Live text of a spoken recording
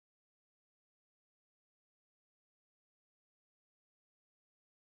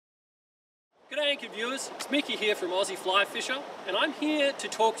G'day anchor viewers, it's Mickey here from Aussie Fly Fisher, and I'm here to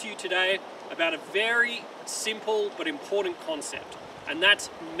talk to you today about a very simple but important concept, and that's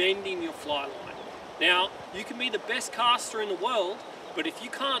mending your fly line. Now, you can be the best caster in the world, but if you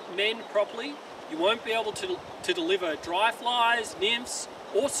can't mend properly, you won't be able to deliver dry flies, nymphs,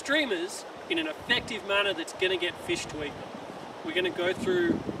 or streamers in an effective manner that's going to get fish to eat them. We're going to go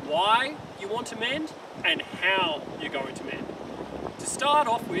through why you want to mend and how you're going to mend. To start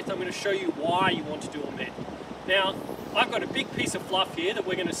off with, I'm going to show you why you want to do a mend. Now, I've got a big piece of fluff here that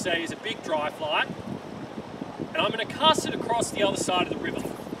we're going to say is a big dry fly, and I'm going to cast it across the other side of the river.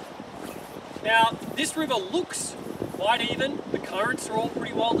 Now, this river looks quite even, the currents are all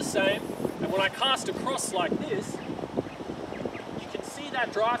pretty well the same, and when I cast across like this, you can see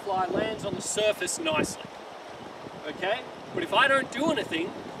that dry fly lands on the surface nicely, okay? But if I don't do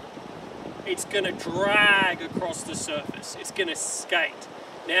anything, it's going to drag across the surface. It's going to skate.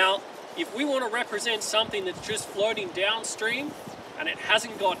 Now, if we want to represent something that's just floating downstream and it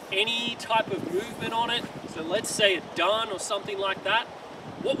hasn't got any type of movement on it, so let's say a dun or something like that,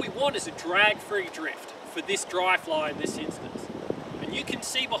 what we want is a drag-free drift for this dry fly in this instance. And you can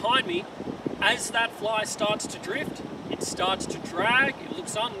see behind me, as that fly starts to drift, it starts to drag, it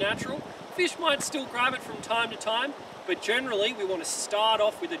looks unnatural. Fish might still grab it from time to time, but generally we want to start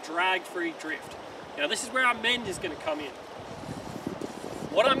off with a drag-free drift. Now this is where our mend is going to come in.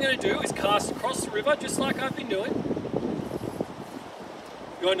 What I'm going to do is cast across the river just like I've been doing.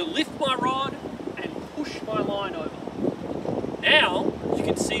 I'm going to lift my rod and push my line over. Now you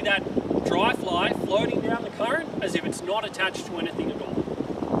can see that dry fly floating down the current as if it's not attached to anything at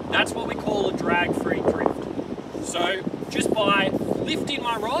all. That's what we call a drag-free drift. So just by lifting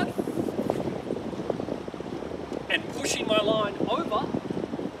my rod and pushing my line over,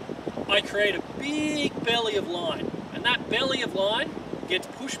 I create a big belly of line. And that belly of line gets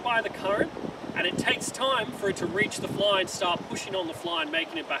pushed by the current, and it takes time for it to reach the fly and start pushing on the fly and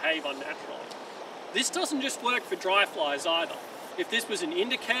making it behave unnaturally. This doesn't just work for dry flies either. If this was an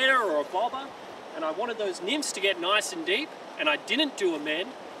indicator or a bobber, and I wanted those nymphs to get nice and deep, and I didn't do a mend,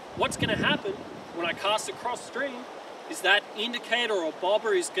 what's going to happen when I cast across stream is that indicator or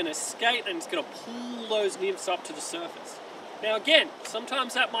bobber is going to skate and it's going to pull those nymphs up to the surface. Now again,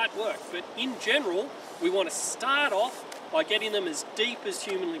 sometimes that might work, but in general, we want to start off by getting them as deep as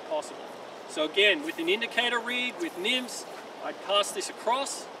humanly possible. So again, with an indicator rig, with nymphs, I cast this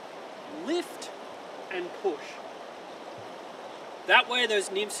across, lift and push. That way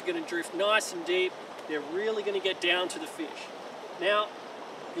those nymphs are going to drift nice and deep, they're really going to get down to the fish. Now,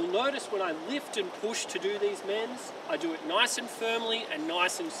 you'll notice when I lift and push to do these mends, I do it nice and firmly and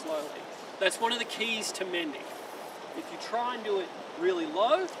nice and slowly. That's one of the keys to mending. If you try and do it really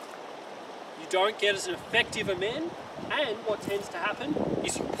low, you don't get as effective a mend, and what tends to happen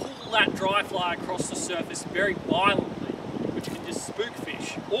is you pull that dry fly across the surface very violently, which can just spook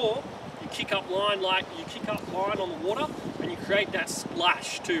fish. Or you kick up line on the water and you create that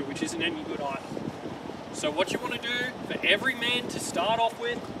splash too, which isn't any good either. So what you want to do for every mend to start off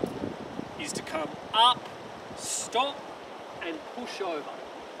with is to come up, stop, and push over.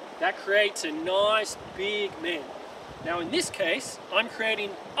 That creates a nice big mend. Now in this case, I'm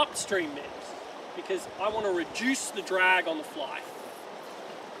creating upstream mends because I want to reduce the drag on the fly.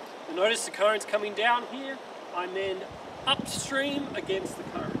 You'll notice the current's coming down here. I mend upstream against the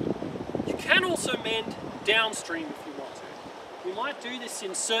current. You can also mend downstream if you want to. We might do this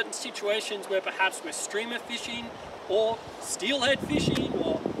in certain situations where perhaps we're streamer fishing or steelhead fishing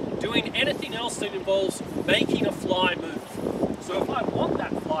or doing anything else that involves making a fly move. So if I want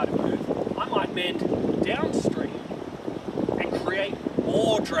that fly to move, I might mend downstream and create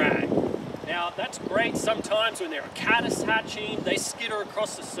more drag. Now that's great sometimes when there are caddis hatching, they skitter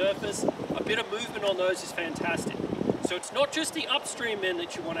across the surface. A bit of movement on those is fantastic. So it's not just the upstream mend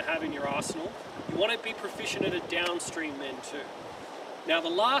that you want to have in your arsenal, you want to be proficient at a downstream mend too. Now the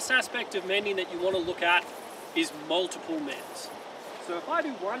last aspect of mending that you want to look at is multiple mends. So if I do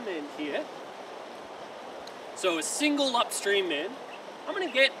one mend here, so a single upstream mend, I'm going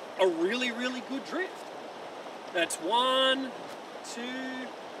to get a really, really good drift. That's 1, 2,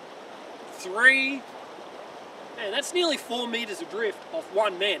 3, and that's nearly 4 meters of drift off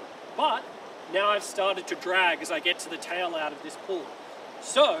one mend. But now I've started to drag as I get to the tail out of this pool.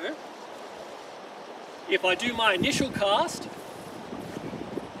 So if I do my initial cast,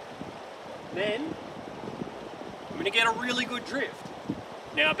 then I'm going to get a really good drift.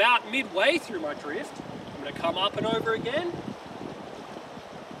 Now about midway through my drift, I'm going to come up and over again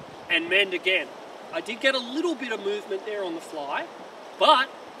and mend again. I did get a little bit of movement there on the fly, but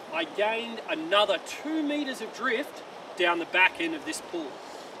I gained another 2 meters of drift down the back end of this pool.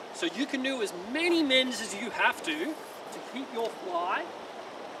 So you can do as many mends as you have to keep your fly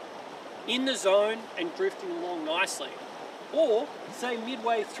in the zone and drifting along nicely. Or say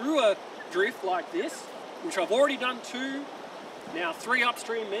midway through a drift like this, which I've already done 2, now 3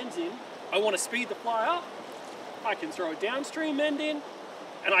 upstream mends in, I want to speed the fly up, I can throw a downstream mend in,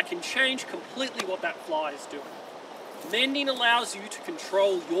 and I can change completely what that fly is doing. Mending allows you to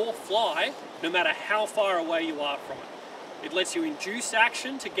control your fly no matter how far away you are from it. It lets you induce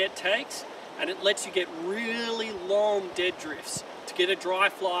action to get takes, and it lets you get really long dead drifts, to get a dry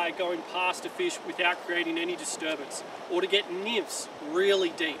fly going past a fish without creating any disturbance, or to get nymphs really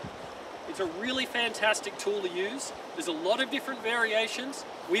deep. It's a really fantastic tool to use. There's a lot of different variations.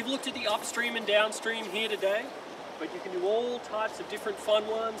 We've looked at the upstream and downstream here today, but you can do all types of different fun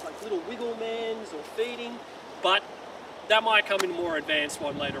ones, like little wiggle mends or feeding, but that might come in a more advanced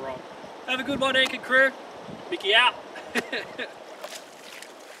one later on. Have a good one, Anchor Crew. Mickey out.